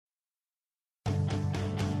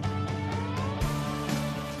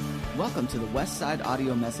Welcome to the Westside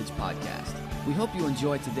Audio Message Podcast. We hope you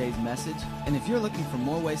enjoyed today's message, and if you're looking for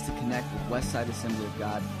more ways to connect with Westside Assembly of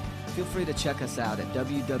God, feel free to check us out at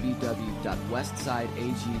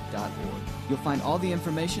www.westsideag.org. You'll find all the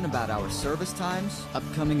information about our service times,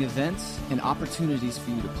 upcoming events, and opportunities for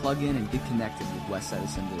you to plug in and get connected with Westside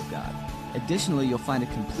Assembly of God. Additionally, you'll find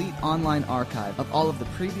a complete online archive of all of the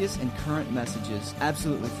previous and current messages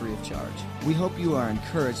absolutely free of charge. We hope you are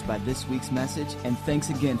encouraged by this week's message, and thanks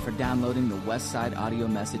again for downloading the Westside Audio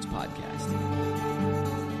Message Podcast.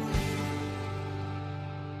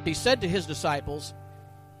 He said to his disciples,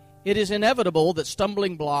 "It is inevitable that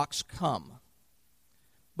stumbling blocks come,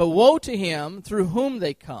 but woe to him through whom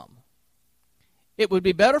they come. It would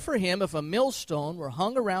be better for him if a millstone were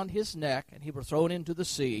hung around his neck and he were thrown into the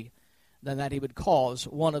sea, than that he would cause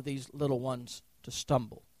one of these little ones to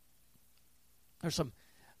stumble." There's some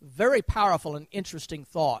very powerful and interesting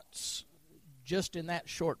thoughts just in that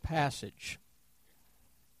short passage.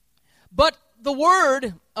 But the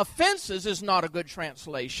word offenses is not a good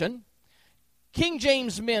translation. King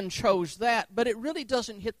James men chose that, but it really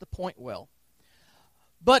doesn't hit the point well.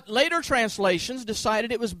 But later translations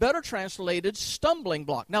decided it was better translated stumbling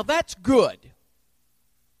block. Now that's good.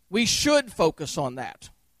 We should focus on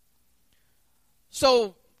that.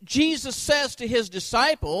 So Jesus says to his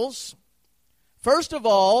disciples, first of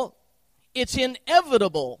all, it's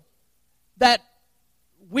inevitable that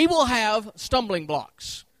we will have stumbling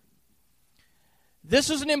blocks. This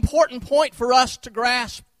is an important point for us to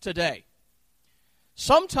grasp today.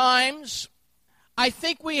 Sometimes I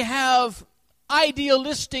think we have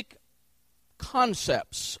idealistic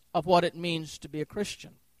concepts of what it means to be a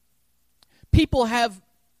Christian. People have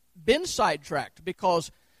been sidetracked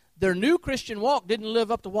because their new Christian walk didn't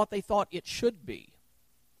live up to what they thought it should be.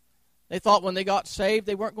 They thought when they got saved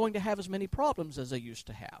they weren't going to have as many problems as they used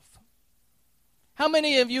to have. How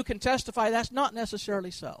many of you can testify that's not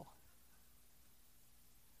necessarily so?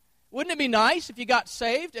 Wouldn't it be nice if you got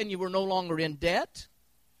saved and you were no longer in debt?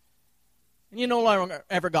 And you no longer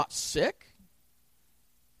ever got sick?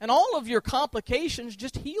 And all of your complications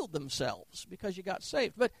just healed themselves because you got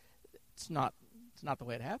saved. But it's not the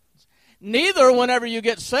way it happens. Neither, whenever you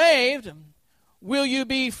get saved, will you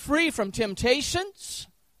be free from temptations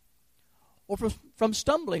or from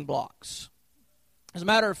stumbling blocks. As a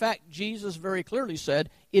matter of fact, Jesus very clearly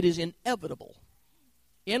said it is inevitable.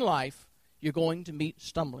 In life, you're going to meet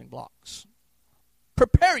stumbling blocks.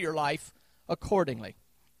 Prepare your life accordingly.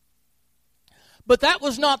 But that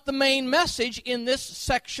was not the main message in this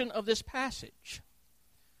section of this passage.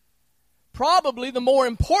 Probably the more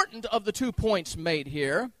important of the 2 points made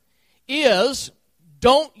here is,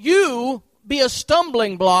 don't you be a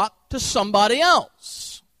stumbling block to somebody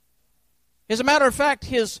else. As a matter of fact,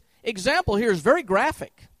 his example here is very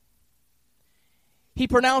graphic. He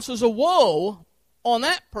pronounces a woe on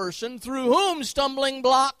that person through whom stumbling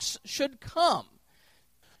blocks should come.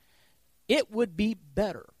 It would be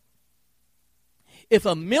better if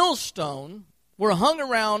a millstone were hung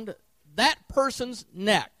around that person's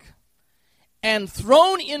neck and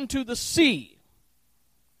thrown into the sea,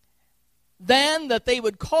 than that they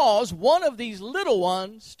would cause one of these little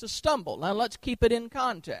ones to stumble. Now let's keep it in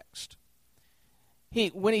context.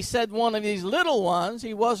 When he said one of these little ones,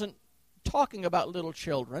 he wasn't talking about little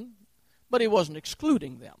children, but he wasn't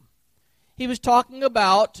excluding them. He was talking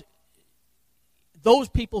about those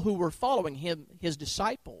people who were following him, his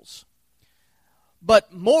disciples.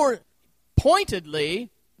 But more pointedly,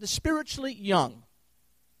 the spiritually young.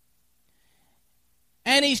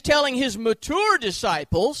 And he's telling his mature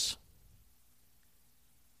disciples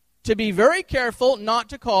to be very careful not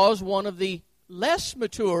to cause one of the less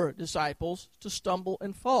mature disciples to stumble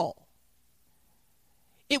and fall.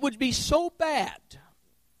 It would be so bad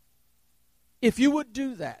if you would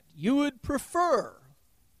do that. You would prefer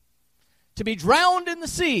to be drowned in the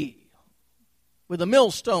sea with a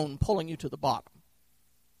millstone pulling you to the bottom.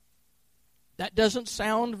 That doesn't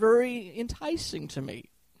sound very enticing to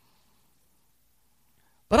me.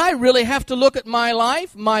 But I really have to look at my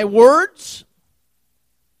life, my words,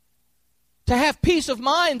 to have peace of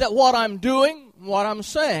mind that what I'm doing, what I'm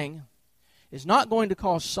saying, is not going to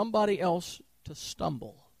cause somebody else to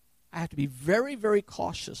stumble. I have to be very, very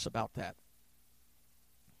cautious about that.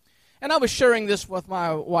 And I was sharing this with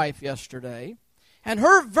my wife yesterday, and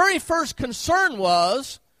her very first concern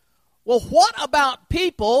was, well, what about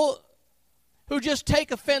people who just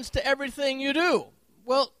take offense to everything you do?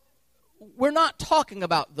 Well, we're not talking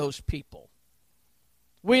about those people.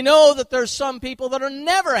 We know that there's some people that are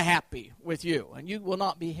never happy with you, and you will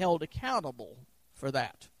not be held accountable for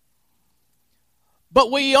that.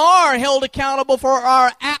 But we are held accountable for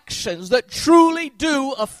our actions that truly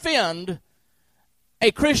do offend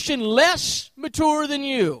a Christian less mature than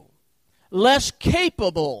you, less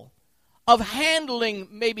capable of handling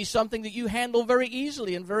maybe something that you handle very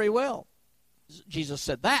easily and very well. Jesus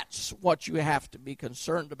said that's what you have to be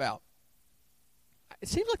concerned about. It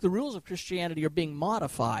seems like the rules of Christianity are being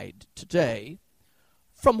modified today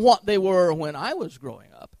from what they were when I was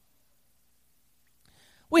growing up.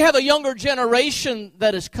 We have a younger generation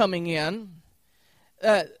that is coming in.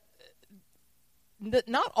 Not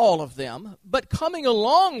all of them, but coming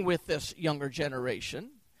along with this younger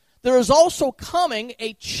generation, there is also coming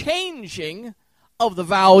a changing of the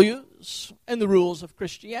values and the rules of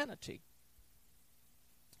Christianity.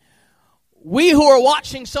 We who are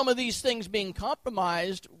watching some of these things being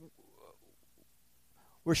compromised,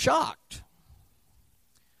 we're shocked.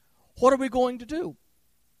 What are we going to do?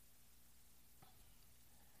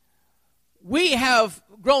 We have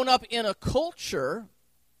grown up in a culture,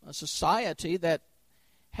 a society that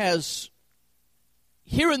has,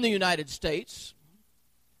 here in the United States,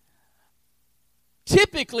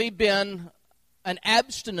 typically been an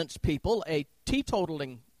abstinence people, a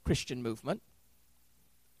teetotaling Christian movement.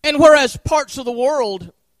 And whereas parts of the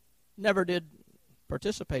world never did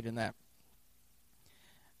participate in that.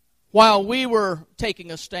 While we were taking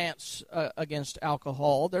a stance against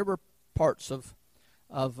alcohol, there were parts of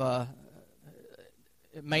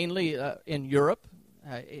mainly in Europe,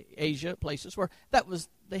 Asia, places where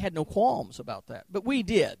they had no qualms about that. But we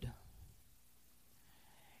did.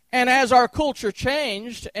 And as our culture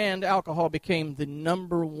changed and alcohol became the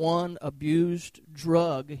number one abused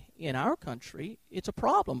drug in our country, it's a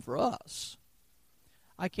problem for us.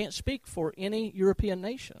 I can't speak for any European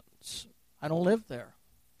nations. I don't live there.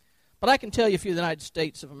 But I can tell you, for the United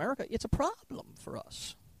States of America, it's a problem for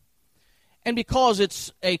us. And because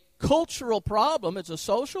it's a cultural problem, it's a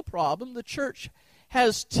social problem, the church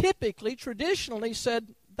has typically, traditionally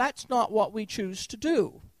said, that's not what we choose to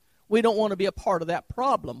do. We don't want to be a part of that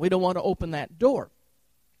problem. We don't want to open that door.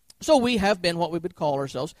 So we have been what we would call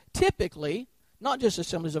ourselves, typically, not just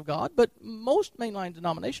Assemblies of God, but most mainline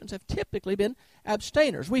denominations have typically been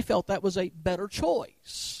abstainers. We felt that was a better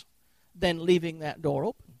choice than leaving that door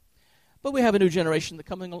open. But we have a new generation that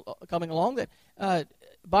coming along that,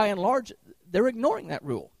 by and large, they're ignoring that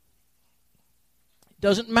rule. It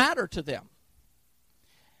doesn't matter to them.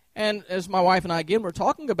 And as my wife and I, again, were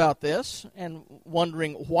talking about this and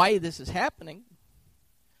wondering why this is happening,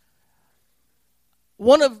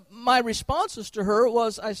 one of my responses to her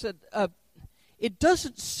was, I said, it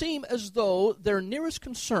doesn't seem as though they're near as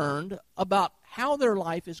concerned about how their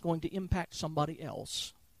life is going to impact somebody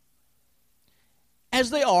else as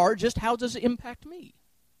they are just how does it impact me.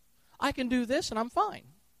 I can do this and I'm fine.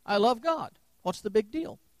 I love God. What's the big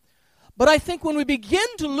deal? But I think when we begin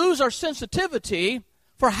to lose our sensitivity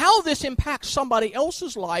for how this impacts somebody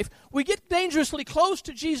else's life, we get dangerously close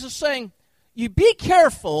to Jesus saying, you be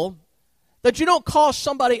careful that you don't cause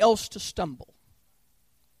somebody else to stumble.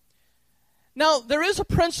 Now, there is a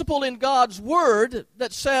principle in God's Word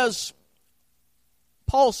that says,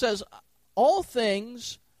 Paul says, all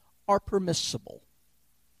things are permissible.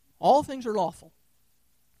 All things are lawful.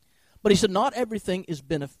 But he said, not everything is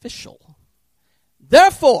beneficial.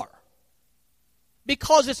 Therefore,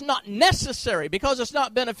 because it's not necessary, because it's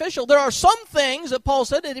not beneficial, there are some things that Paul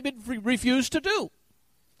said that he would refuse to do.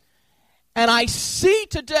 And I see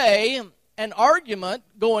today an argument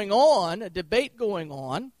going on, a debate going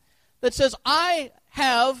on, that says I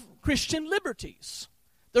have Christian liberties.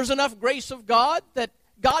 There's enough grace of God that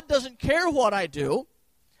God doesn't care what I do.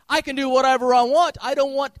 I can do whatever I want. I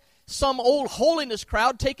don't want some old holiness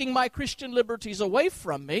crowd taking my Christian liberties away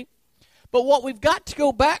from me. But what we've got to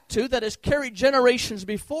go back to that has carried generations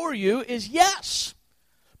before you is yes.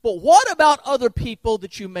 But what about other people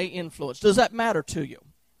that you may influence? Does that matter to you?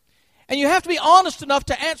 And you have to be honest enough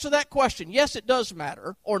to answer that question. Yes, it does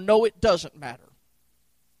matter, or no, it doesn't matter.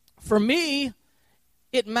 For me,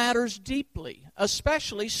 it matters deeply,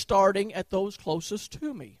 especially starting at those closest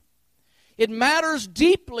to me. It matters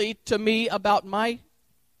deeply to me about my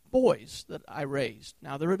boys that I raised.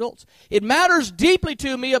 Now they're adults. It matters deeply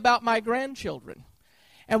to me about my grandchildren.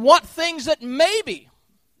 And what things that maybe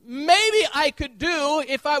I could do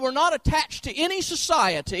if I were not attached to any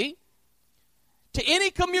society, to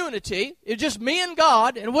any community, it's just me and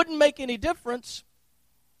God, and it wouldn't make any difference,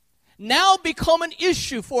 now become an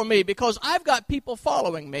issue for me because I've got people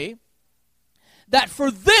following me that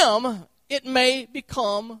for them it may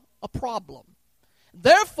become a problem.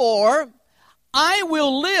 Therefore, I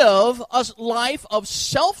will live a life of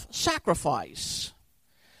self-sacrifice,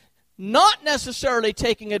 not necessarily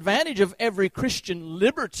taking advantage of every Christian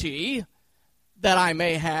liberty that I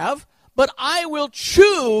may have, but I will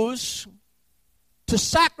choose to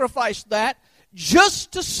sacrifice that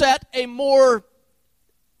just to set a more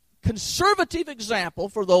conservative example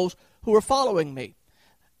for those who are following me.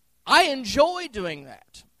 I enjoy doing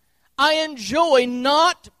that. I enjoy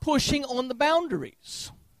not pushing on the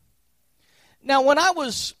boundaries. Now, when I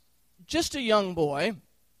was just a young boy,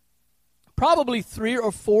 probably 3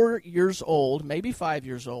 or 4 years old, maybe 5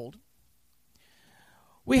 years old,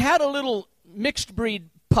 we had a little mixed breed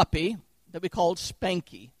puppy that we called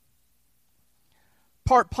Spanky.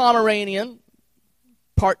 Part Pomeranian,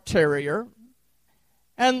 part terrier.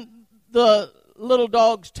 And the little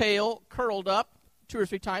dog's tail curled up 2 or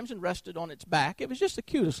 3 times and rested on its back. It was just the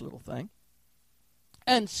cutest little thing.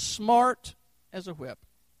 And smart as a whip.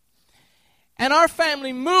 And our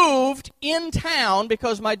family moved in town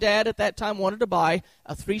because my dad at that time wanted to buy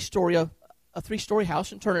a three-story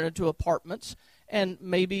house and turn it into apartments and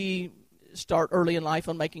maybe start early in life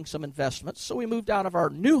on making some investments. So we moved out of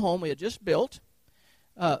our new home we had just built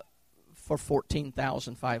for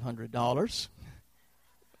 $14,500.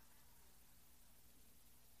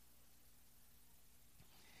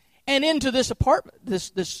 And into this apartment,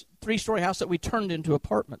 this 3-story house that we turned into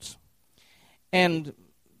apartments. And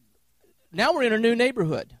now we're in a new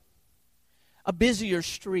neighborhood, a busier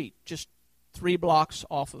street, just 3 blocks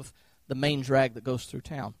off of the main drag that goes through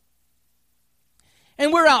town.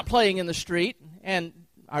 And we're out playing in the street, and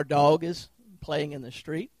our dog is playing in the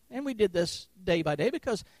street. And we did this day by day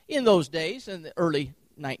because in those days, in the early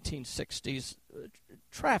 1960s,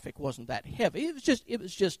 traffic wasn't that heavy. It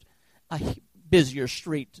was just a busier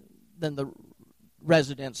street than the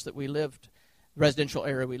residential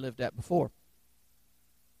area we lived at before.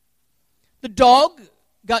 The dog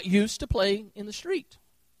got used to playing in the street.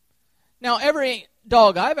 Now, every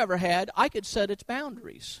dog I've ever had, I could set its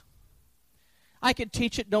boundaries. I could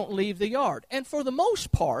teach it don't leave the yard. And for the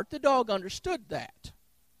most part, the dog understood that.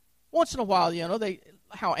 Once in a while,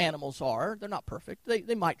 how animals are, they're not perfect.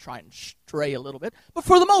 They might try and stray a little bit. But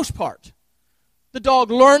for the most part, the dog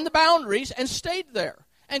learned the boundaries and stayed there.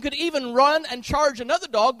 And could even run and charge another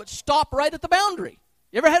dog, but stop right at the boundary.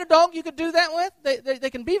 You ever had a dog you could do that with? They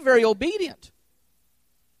can be very obedient.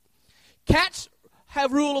 Cats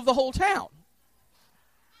have rule of the whole town.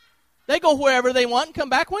 They go wherever they want and come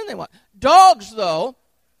back when they want. Dogs, though,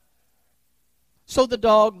 so the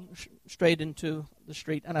dog strayed into the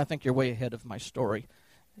street, and I think you're way ahead of my story,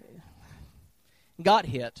 got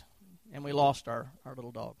hit, and we lost our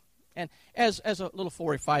little dog. And as a little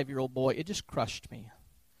 4 or 5-year-old boy, it just crushed me.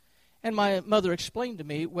 And my mother explained to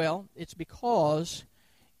me, well, it's because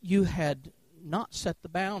you had not set the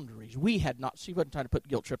boundaries. We had not. She wasn't trying to put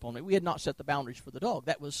guilt trip on me. We had not set the boundaries for the dog.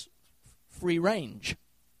 That was free range.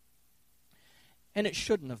 And it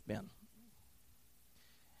shouldn't have been.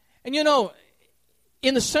 And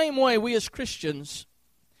in the same way, we as Christians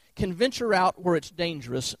can venture out where it's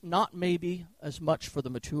dangerous, not maybe as much for the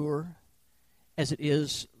mature as it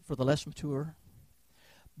is for the less mature.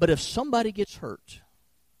 But if somebody gets hurt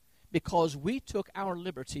because we took our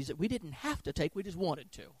liberties that we didn't have to take, we just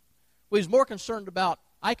wanted to. We was more concerned about,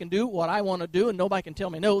 I can do what I want to do and nobody can tell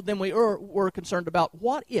me no, than we were concerned about,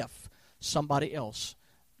 what if somebody else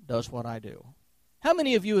does what I do? How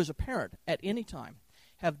many of you as a parent at any time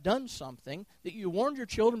have done something that you warned your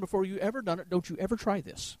children before you ever done it, don't you ever try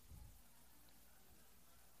this?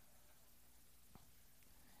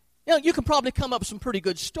 You can probably come up with some pretty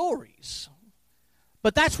good stories.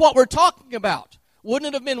 But that's what we're talking about. Wouldn't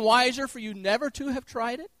it have been wiser for you never to have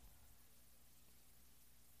tried it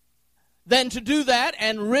than to do that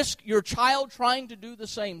and risk your child trying to do the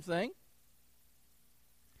same thing?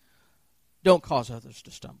 Don't cause others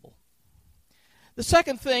to stumble. The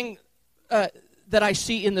second thing that I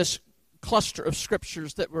see in this cluster of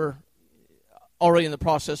scriptures that we're already in the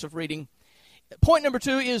process of reading, point number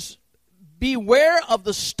 2 is beware of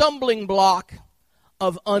the stumbling block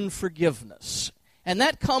of unforgiveness. And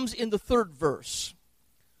that comes in the 3rd verse,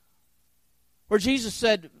 where Jesus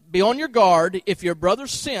said, be on your guard. If your brother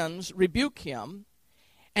sins, rebuke him.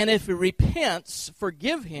 And if he repents,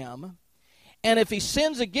 forgive him. And if he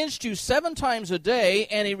sins against you 7 times a day,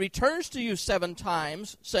 and he returns to you 7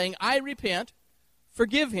 times, saying, I repent,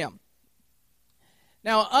 forgive him.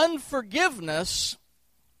 Now, unforgiveness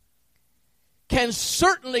can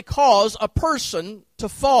certainly cause a person to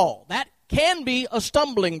fall. That can be a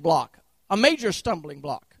stumbling block, a major stumbling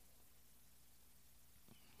block.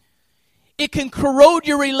 It can corrode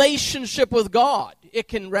your relationship with God. It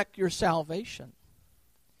can wreck your salvation.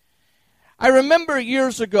 I remember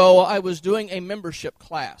years ago I was doing a membership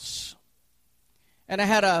class. And I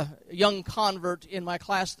had a young convert in my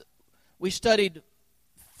class. We studied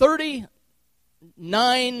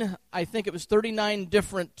 39, I think it was 39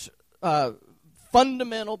 different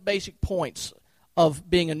fundamental basic points of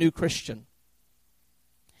being a new Christian.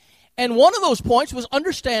 And one of those points was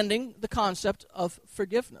understanding the concept of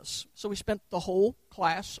forgiveness. So we spent the whole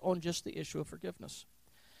class on just the issue of forgiveness.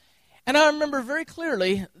 And I remember very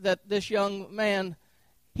clearly that this young man,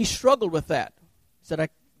 he struggled with that. He said, I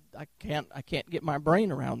can't get my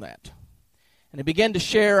brain around that. And he began to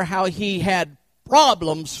share how he had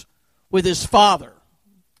problems with his father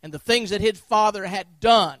and the things that his father had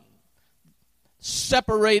done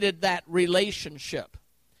separated that relationship.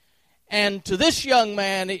 And to this young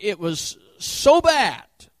man, it was so bad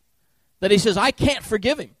that he says, I can't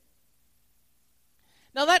forgive him.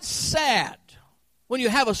 Now that's sad when you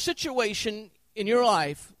have a situation in your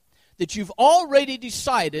life that you've already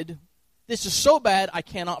decided, this is so bad I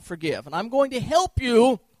cannot forgive. And I'm going to help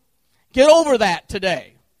you get over that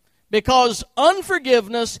today, because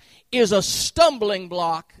unforgiveness is a stumbling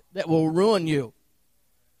block that will ruin you.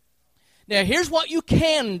 Now here's what you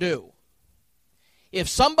can do. If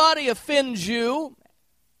somebody offends you,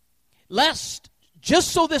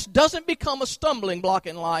 just so this doesn't become a stumbling block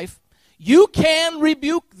in life, you can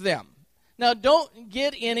rebuke them. Now, don't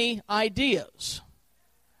get any ideas.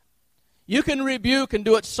 You can rebuke and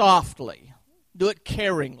do it softly. Do it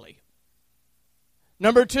caringly.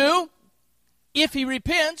 Number 2, if he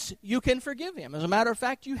repents, you can forgive him. As a matter of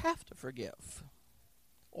fact, you have to forgive.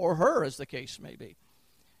 Or her, as the case may be.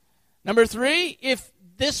 Number 3, if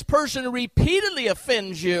this person repeatedly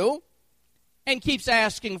offends you and keeps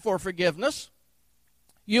asking for forgiveness,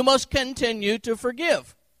 you must continue to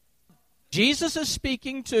forgive. Jesus is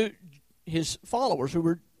speaking to his followers who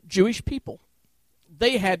were Jewish people.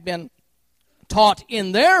 They had been taught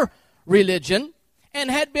in their religion and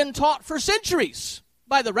had been taught for centuries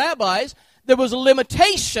by the rabbis. There was a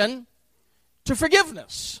limitation to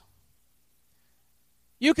forgiveness.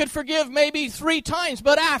 You could forgive maybe 3 times,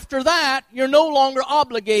 but after that, you're no longer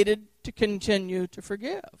obligated to continue to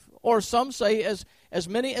forgive. Or some say as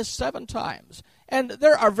many as 7 times. And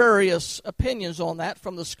there are various opinions on that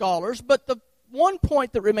from the scholars, but the one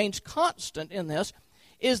point that remains constant in this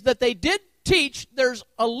is that they did teach there's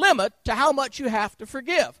a limit to how much you have to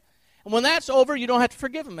forgive. And when that's over, you don't have to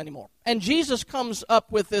forgive them anymore. And Jesus comes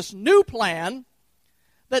up with this new plan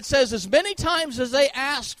that says as many times as they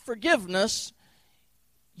ask forgiveness,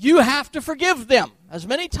 you have to forgive them as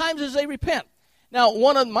many times as they repent. Now,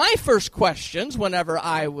 one of my first questions whenever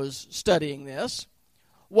I was studying this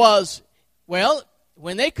was, well,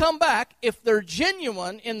 when they come back, if they're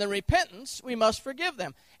genuine in the repentance, we must forgive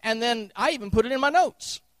them. And then I even put it in my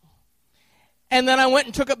notes. And then I went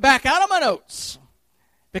and took it back out of my notes,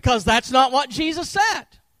 because that's not what Jesus said.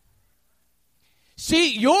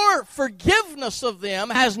 See, your forgiveness of them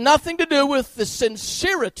has nothing to do with the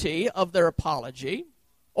sincerity of their apology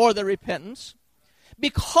or their repentance,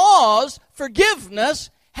 because forgiveness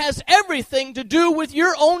has everything to do with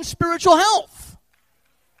your own spiritual health.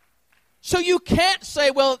 So you can't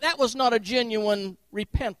say, well, that was not a genuine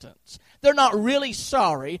repentance. They're not really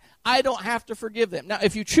sorry. I don't have to forgive them. Now,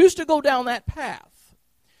 if you choose to go down that path,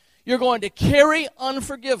 you're going to carry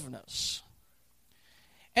unforgiveness.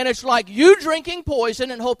 And it's like you drinking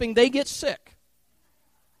poison and hoping they get sick.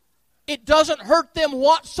 It doesn't hurt them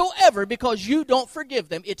whatsoever because you don't forgive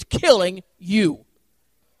them. It's killing you.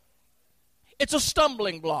 It's a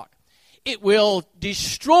stumbling block. It will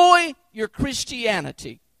destroy your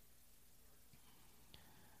Christianity.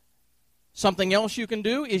 Something else you can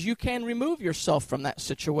do is you can remove yourself from that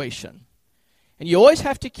situation. And you always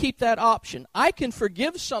have to keep that option. I can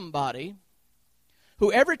forgive somebody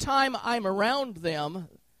who every time I'm around them,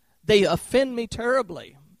 they offend me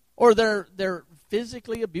terribly, or they're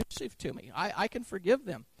physically abusive to me. I can forgive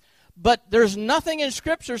them. But there's nothing in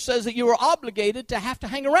Scripture says that you are obligated to have to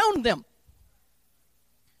hang around them.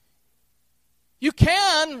 You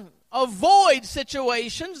can avoid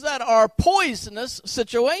situations that are poisonous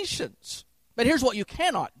situations. But here's what you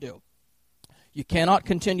cannot do. You cannot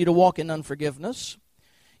continue to walk in unforgiveness.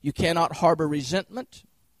 You cannot harbor resentment.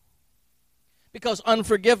 Because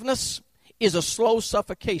unforgiveness is a slow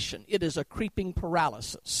suffocation. It is a creeping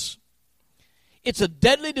paralysis. It's a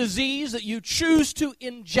deadly disease that you choose to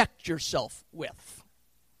inject yourself with.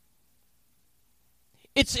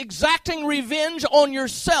 It's exacting revenge on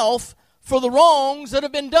yourself for the wrongs that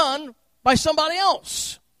have been done by somebody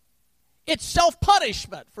else. It's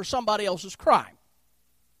self-punishment for somebody else's crime.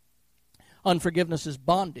 Unforgiveness is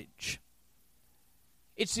bondage.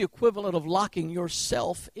 It's the equivalent of locking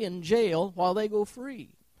yourself in jail while they go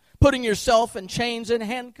free. putting yourself in chains and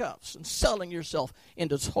handcuffs and selling yourself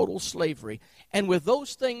into total slavery. And with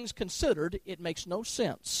those things considered, it makes no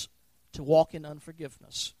sense to walk in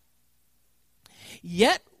unforgiveness.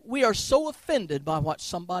 Yet, we are so offended by what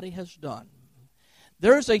somebody has done.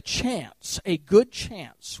 There's a chance, a good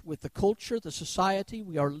chance, with the culture, the society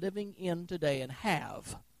we are living in today and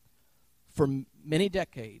have for many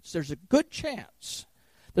decades. There's a good chance.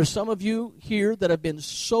 There's some of you here that have been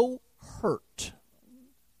so hurt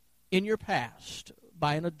in your past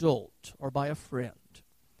by an adult or by a friend.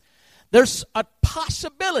 There's a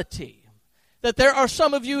possibility that there are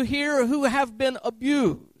some of you here who have been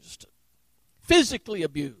abused, physically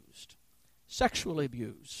abused, sexually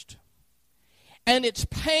abused. And it's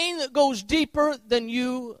pain that goes deeper than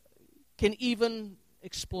you can even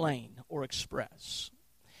explain or express.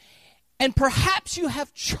 And perhaps you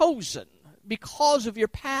have chosen, because of your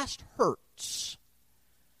past hurts,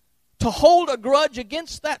 to hold a grudge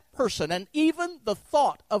against that person, and even the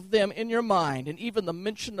thought of them in your mind, and even the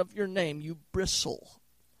mention of your name, you bristle.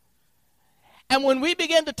 And when we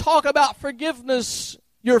begin to talk about forgiveness,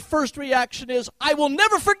 your first reaction is, I will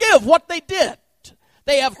never forgive what they did.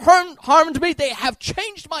 They have harmed me. They have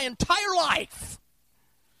changed my entire life.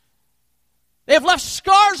 They have left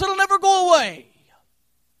scars that will never go away.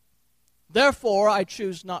 Therefore, I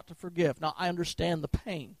choose not to forgive. Now, I understand the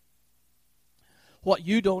pain. What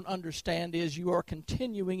you don't understand is you are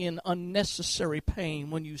continuing in unnecessary pain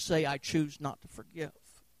when you say, I choose not to forgive.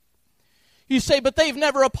 You say, but they've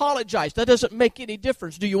never apologized. That doesn't make any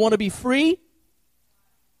difference. Do you want to be free?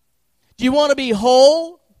 Do you want to be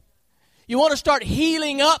whole? You want to start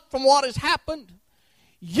healing up from what has happened?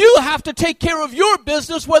 You have to take care of your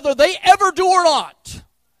business whether they ever do or not.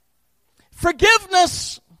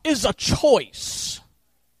 Forgiveness is a choice.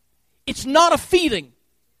 It's not a feeling.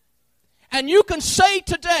 And you can say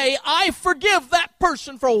today, I forgive that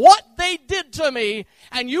person for what they did to me,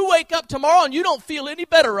 and you wake up tomorrow and you don't feel any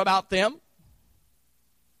better about them.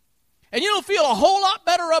 And you don't feel a whole lot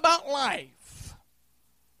better about life.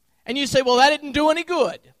 And you say, well, that didn't do any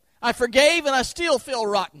good. I forgave and I still feel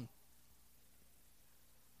rotten.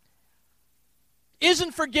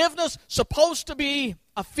 Isn't forgiveness supposed to be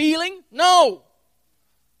a feeling? No.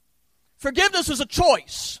 Forgiveness is a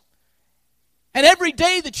choice. And every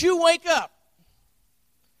day that you wake up,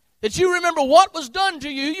 that you remember what was done to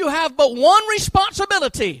you, you have but one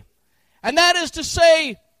responsibility. And that is to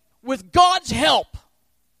say, with God's help,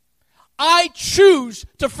 I choose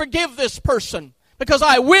to forgive this person, because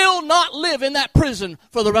I will not live in that prison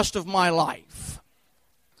for the rest of my life.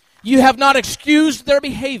 You have not excused their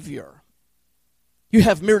behavior. You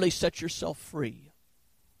have merely set yourself free.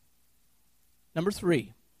 Number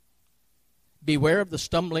 3, beware of the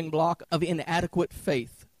stumbling block of inadequate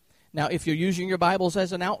faith. Now, if you're using your Bibles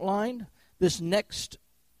as an outline, this next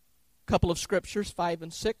couple of scriptures, 5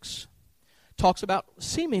 and 6, talks about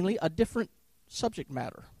seemingly a different subject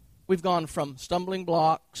matter. We've gone from stumbling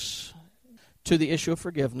blocks to the issue of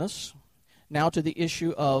forgiveness, now to the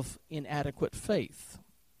issue of inadequate faith.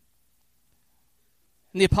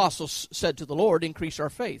 And the apostles said to the Lord, increase our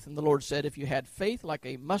faith. And the Lord said, if you had faith like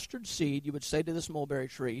a mustard seed, you would say to this mulberry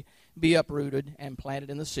tree, be uprooted and planted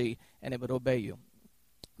in the sea, and it would obey you.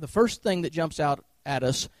 The first thing that jumps out at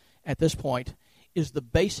us at this point is the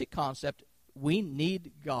basic concept, we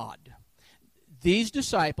need God. These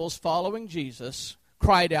disciples following Jesus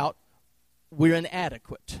cried out, we're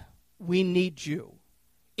inadequate. We need you.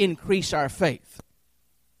 Increase our faith.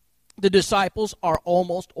 The disciples are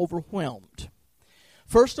almost overwhelmed.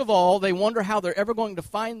 First of all, they wonder how they're ever going to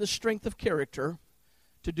find the strength of character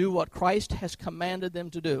to do what Christ has commanded them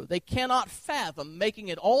to do. They cannot fathom making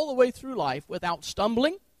it all the way through life without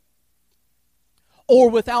stumbling or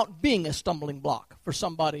without being a stumbling block for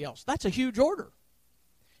somebody else. That's a huge order.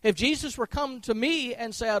 If Jesus were come to me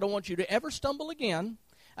and say, I don't want you to ever stumble again,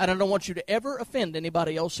 and I don't want you to ever offend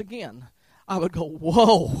anybody else again, I would go,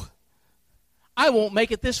 whoa, I won't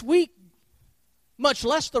make it this week, much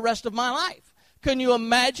less the rest of my life. Can you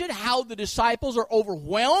imagine how the disciples are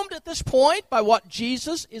overwhelmed at this point by what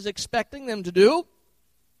Jesus is expecting them to do?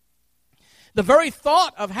 The very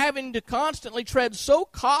thought of having to constantly tread so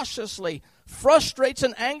cautiously frustrates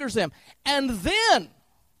and angers them. And then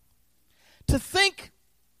to think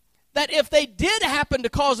that if they did happen to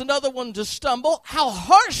cause another one to stumble, how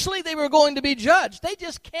harshly they were going to be judged. They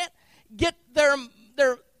just can't get their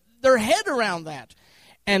head around that.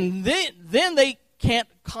 And then they can't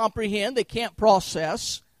comprehend, they can't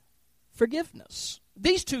process forgiveness.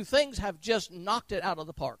 These two things have just knocked it out of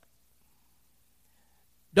the park.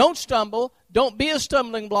 Don't stumble, don't be a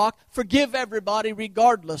stumbling block, forgive everybody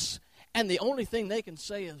regardless. And the only thing they can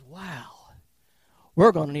say is, wow,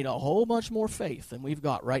 we're going to need a whole bunch more faith than we've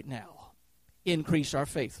got right now. Increase our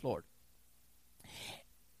faith, Lord.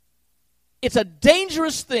 It's a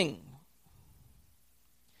dangerous thing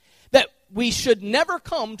that we should never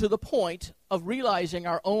come to the point of realizing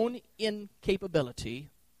our own incapability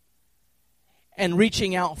and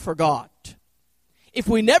reaching out for God. If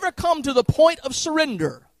we never come to the point of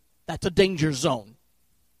surrender, that's a danger zone.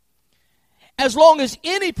 As long as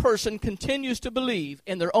any person continues to believe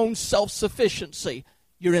in their own self-sufficiency,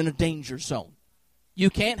 you're in a danger zone.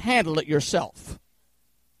 You can't handle it yourself.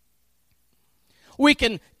 We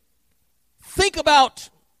can think about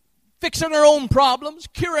fixing our own problems,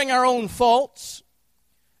 curing our own faults,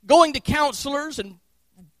 going to counselors and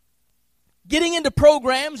getting into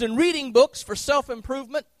programs and reading books for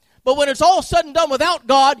self-improvement. But when it's all said and done without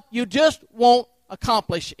God, you just won't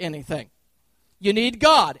accomplish anything. You need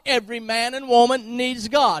God. Every man and woman needs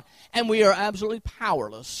God. And we are absolutely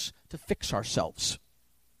powerless to fix ourselves.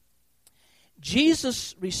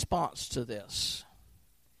 Jesus' response to this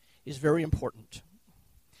is very important.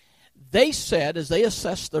 They said, as they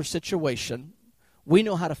assessed their situation, we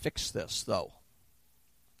know how to fix this, though.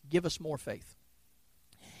 Give us more faith.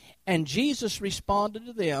 And Jesus responded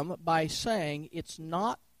to them by saying, it's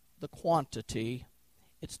not the quantity,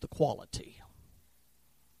 it's the quality.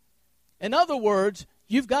 In other words,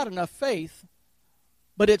 you've got enough faith,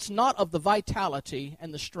 but it's not of the vitality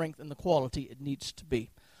and the strength and the quality it needs to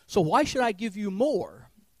be. So why should I give you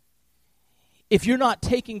more if you're not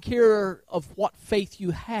taking care of what faith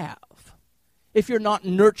you have, if you're not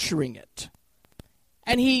nurturing it?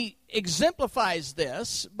 And he exemplifies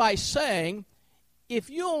this by saying,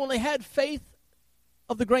 if you only had faith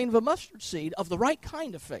of the grain of a mustard seed, of the right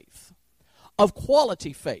kind of faith, of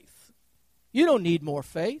quality faith, you don't need more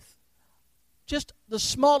faith. Just the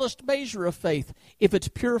smallest measure of faith, if it's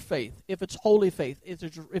pure faith, if it's holy faith,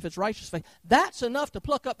 if it's righteous faith, that's enough to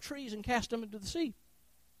pluck up trees and cast them into the sea.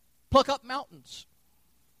 Pluck up mountains.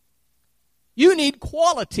 You need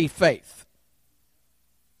quality faith.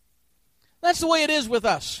 That's the way it is with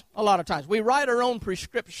us a lot of times. We write our own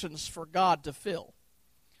prescriptions for God to fill.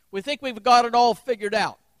 We think we've got it all figured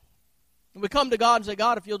out. And we come to God and say,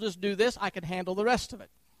 God, if you'll just do this, I can handle the rest of it.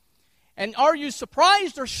 And are you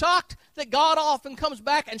surprised or shocked that God often comes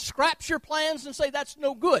back and scraps your plans and say, that's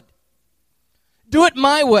no good? Do it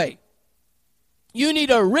my way. You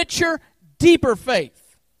need a richer, deeper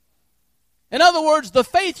faith. In other words, the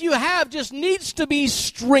faith you have just needs to be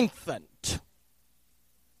strengthened.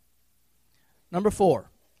 Number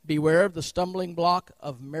 4, beware of the stumbling block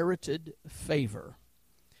of merited favor.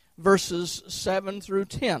 Verses 7 through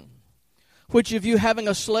 10. Which of you, having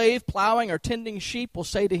a slave plowing or tending sheep, will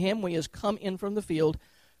say to him when he has come in from the field,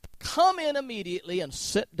 come in immediately and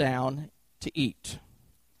sit down to eat?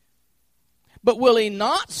 But will he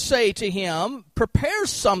not say to him, prepare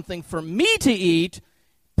something for me to eat,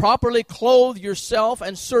 properly clothe yourself,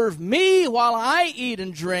 and serve me while I eat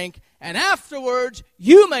and drink, and afterwards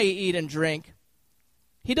you may eat and drink?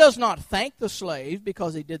 He does not thank the slave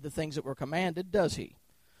because he did the things that were commanded, does he?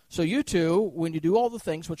 So you too, when you do all the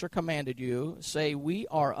things which are commanded you, say, we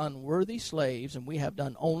are unworthy slaves, and we have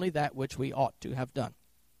done only that which we ought to have done.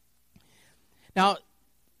 Now,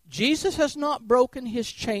 Jesus has not broken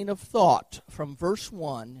his chain of thought from verse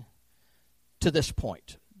 1 to this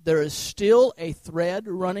point. There is still a thread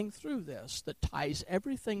running through this that ties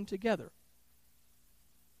everything together.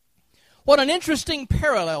 What an interesting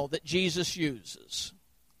parallel that Jesus uses.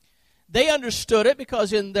 They understood it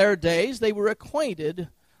because in their days they were acquainted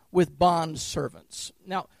with bond servants.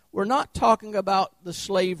 Now, we're not talking about the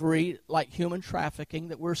slavery like human trafficking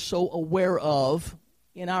that we're so aware of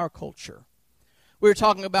in our culture. We're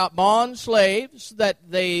talking about bond slaves that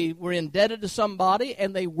they were indebted to somebody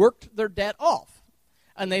and they worked their debt off.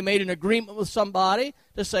 And they made an agreement with somebody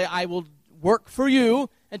to say, I will work for you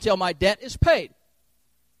until my debt is paid.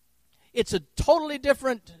 It's a totally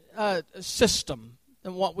different system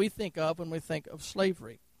than what we think of when we think of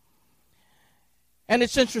slavery. And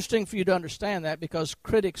it's interesting for you to understand that because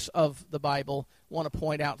critics of the Bible want to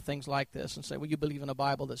point out things like this and say, well, you believe in a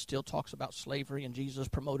Bible that still talks about slavery and Jesus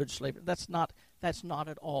promoted slavery. That's not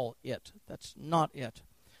at all it. That's not it.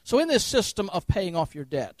 So in this system of paying off your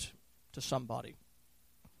debt to somebody,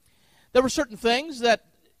 there were certain things that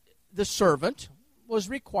the servant was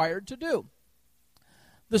required to do.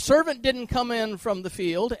 The servant didn't come in from the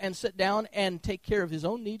field and sit down and take care of his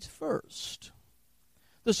own needs first.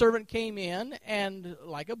 The servant came in and,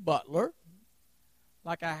 like a butler,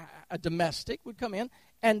 like a domestic, would come in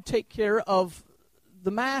and take care of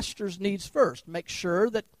the master's needs first. Make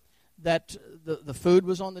sure that the food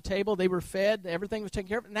was on the table, they were fed, everything was taken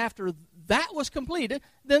care of. And after that was completed,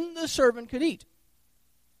 then the servant could eat.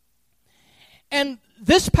 And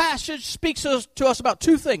this passage speaks to us about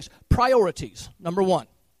two things. Priorities, number one.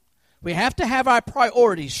 We have to have our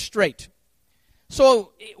priorities straight.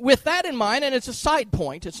 So with that in mind, and it's a side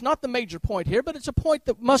point, it's not the major point here, but it's a point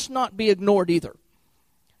that must not be ignored either.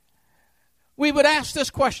 We would ask this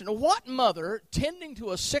question: what mother tending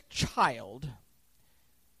to a sick child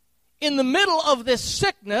in the middle of this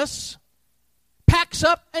sickness packs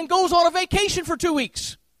up and goes on a vacation for 2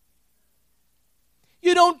 weeks?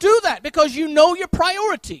 You don't do that because you know your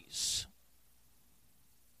priorities.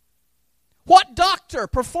 What doctor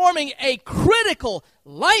performing a critical,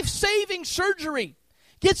 life-saving surgery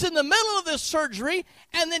gets in the middle of this surgery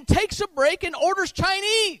and then takes a break and orders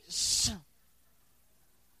Chinese?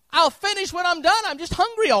 I'll finish when I'm done. I'm just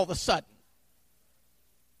hungry all of a sudden.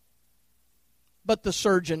 But the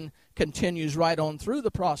surgeon continues right on through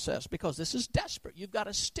the process because this is desperate. You've got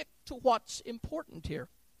to stick to what's important here.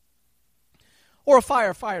 Or a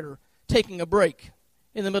firefighter taking a break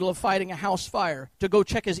in the middle of fighting a house fire to go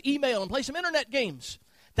check his email and play some internet games.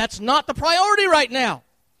 That's not the priority right now.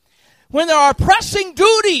 When there are pressing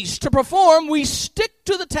duties to perform, we stick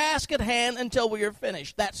to the task at hand until we are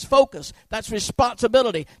finished. That's focus. That's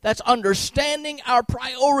responsibility. That's understanding our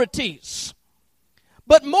priorities.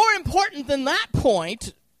 But more important than that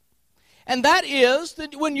point, and that is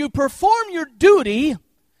that when you perform your duty,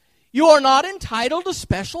 you are not entitled to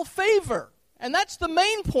special favor. And that's the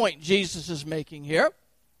main point Jesus is making here.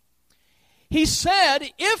 He said,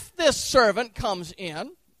 if this servant comes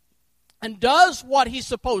in and does what he's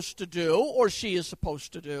supposed to do, or she is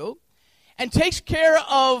supposed to do, and takes care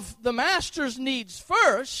of the master's needs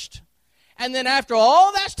first, and then after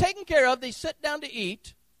all that's taken care of, they sit down to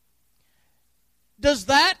eat, does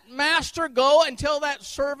that master go and tell that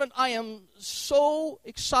servant, I am so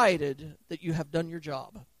excited that you have done your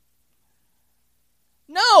job?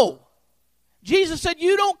 No. Jesus said,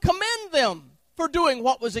 you don't commend them for doing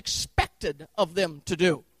what was expected of them to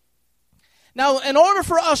do. Now, in order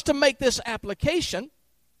for us to make this application,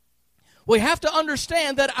 we have to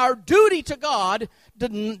understand that our duty to God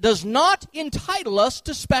does not entitle us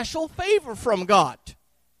to special favor from God.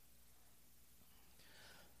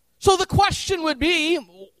 So the question would be,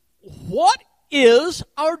 what is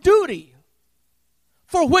our duty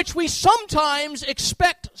for which we sometimes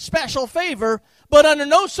expect special favor, but under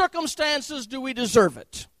no circumstances do we deserve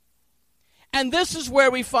it? And this is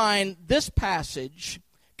where we find this passage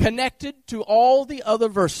connected to all the other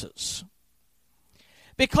verses.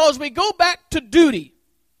 Because we go back to duty.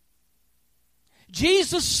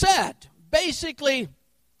 Jesus said, basically,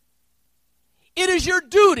 it is your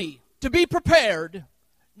duty to be prepared,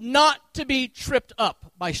 not to be tripped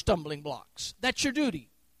up by stumbling blocks. That's your duty.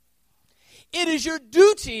 It is your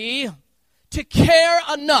duty to care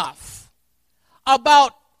enough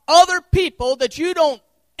about other people that you don't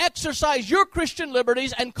exercise your Christian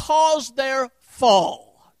liberties and cause their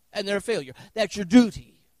fall and their failure. That's your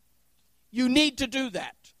duty. You need to do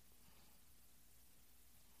that.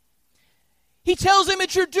 He tells him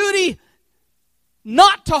it's your duty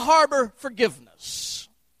not to harbor forgiveness.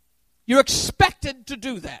 You're expected to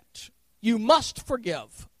do that. You must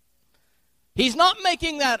forgive. He's not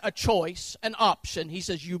making that a choice, an option. He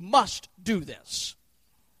says you must do this.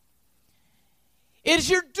 It is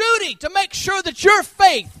your duty to make sure that your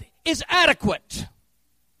faith is adequate.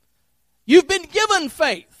 You've been given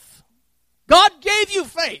faith. God gave you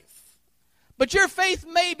faith. But your faith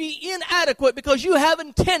may be inadequate because you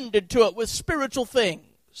haven't tended to it with spiritual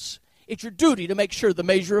things. It's your duty to make sure the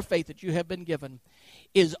measure of faith that you have been given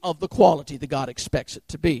is of the quality that God expects it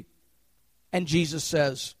to be. And Jesus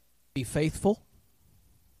says, be faithful.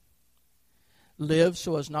 Live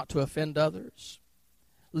so as not to offend others.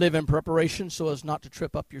 Live in preparation so as not to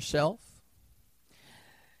trip up yourself.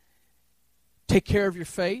 Take care of your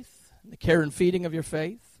faith, the care and feeding of your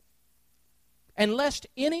faith. And lest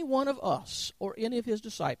any one of us or any of his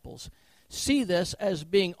disciples see this as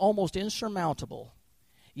being almost insurmountable,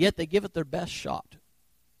 yet they give it their best shot.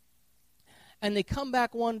 And they come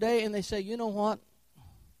back one day and they say, you know what?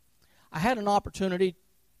 I had an opportunity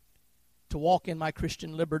to walk in my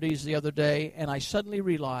Christian liberties the other day, and I suddenly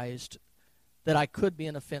realized that I could be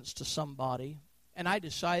an offense to somebody, and I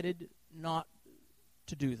decided not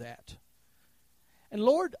to do that. And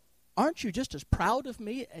Lord, aren't you just as proud of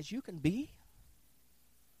me as you can be?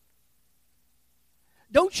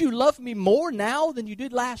 Don't you love me more now than you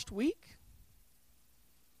did last week?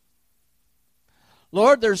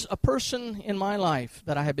 Lord, there's a person in my life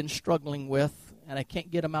that I have been struggling with, and I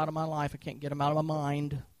can't get him out of my life, I can't get him out of my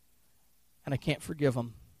mind, and I can't forgive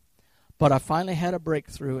him. But I finally had a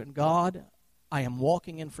breakthrough, and God, I am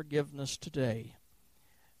walking in forgiveness today.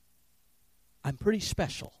 I'm pretty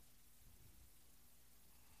special.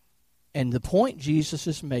 And the point Jesus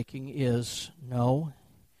is making is, no,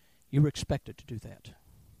 you were expected to do that.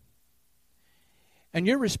 And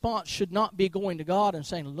your response should not be going to God and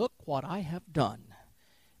saying, look what I have done.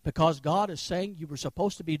 Because God is saying you were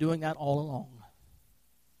supposed to be doing that all along.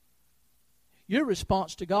 Your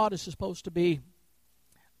response to God is supposed to be,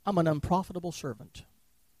 I'm an unprofitable servant.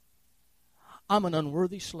 I'm an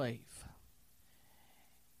unworthy slave.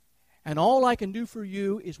 And all I can do for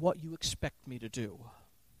you is what you expect me to do.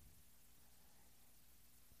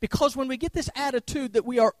 Because when we get this attitude that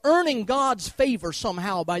we are earning God's favor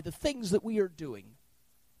somehow by the things that we are doing,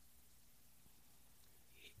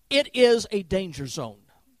 it is a danger zone.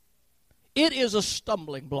 It is a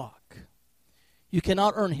stumbling block. You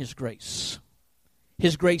cannot earn His grace.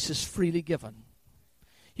 His grace is freely given.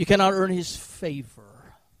 You cannot earn His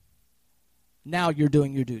favor. Now you're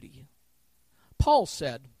doing your duty. Paul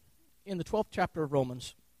said in the 12th chapter of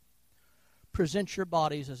Romans, present your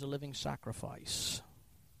bodies as a living sacrifice,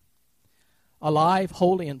 alive,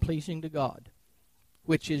 holy, and pleasing to God,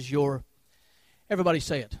 which is your, everybody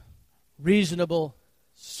say it, reasonable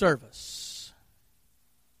service.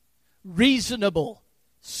 Reasonable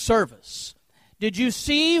service. Did you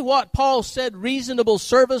see what Paul said reasonable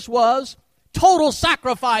service was? Total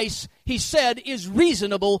sacrifice, he said, is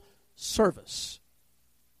reasonable service.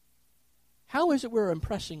 How is it we're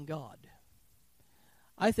impressing God?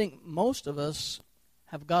 I think most of us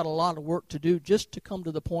have got a lot of work to do just to come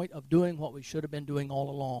to the point of doing what we should have been doing all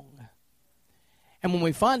along. And when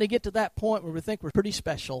we finally get to that point where we think we're pretty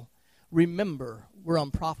special, remember, we're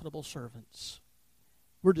unprofitable servants.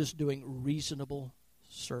 We're just doing reasonable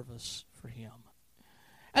service for Him.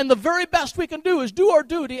 And the very best we can do is do our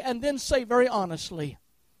duty and then say very honestly,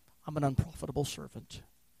 I'm an unprofitable servant.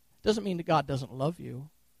 Doesn't mean that God doesn't love you.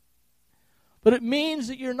 But it means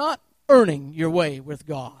that you're not earning your way with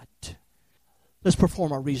God. Let's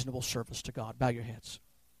perform our reasonable service to God. Bow your heads.